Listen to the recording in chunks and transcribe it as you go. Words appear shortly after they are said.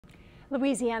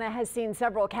Louisiana has seen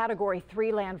several Category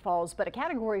 3 landfalls, but a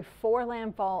Category 4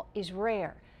 landfall is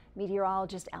rare.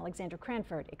 Meteorologist Alexandra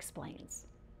Cranford explains.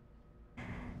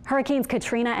 Hurricanes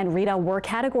Katrina and Rita were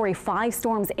Category 5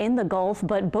 storms in the Gulf,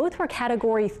 but both were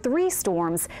Category 3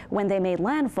 storms when they made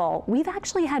landfall. We've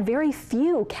actually had very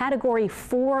few Category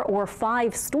 4 or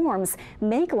 5 storms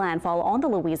make landfall on the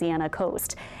Louisiana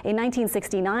coast. In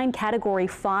 1969, Category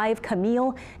 5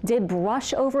 CAMILLE did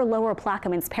brush over Lower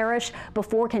Plaquemines Parish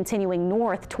before continuing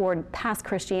north toward Pass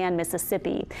Christian,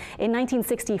 Mississippi. In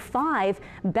 1965,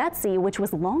 BETSY, which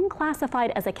was long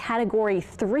classified as a Category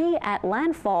 3 at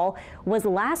landfall, was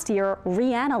last year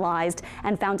reanalyzed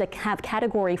and found to have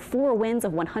Category 4 winds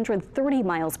of 130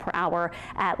 miles per hour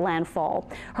at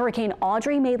landfall. Hurricane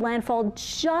AUDREY made landfall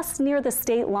just near the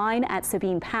state line at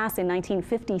Sabine Pass in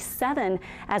 1957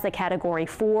 as a Category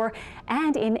 4,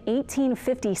 and in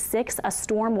 1856 a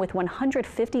storm with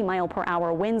 150 mile per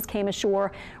hour winds came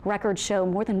ashore. Records show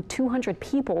more than 200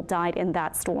 people died in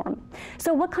that storm.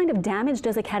 So what kind of damage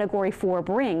does a Category 4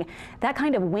 bring? That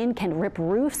kind of wind can rip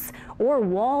roofs or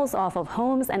walls off of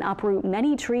homes and uproot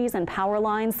many trees and power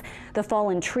lines. The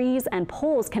fallen trees and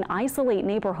poles can isolate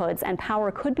neighborhoods, and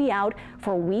power could be out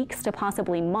for weeks to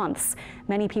possibly months.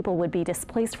 Many people would be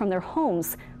displaced from their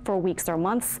homes for weeks or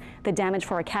months. The damage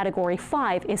for a Category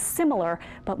 5 is similar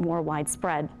but more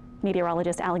widespread.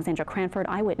 Meteorologist Alexandra Cranford,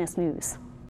 Eyewitness News.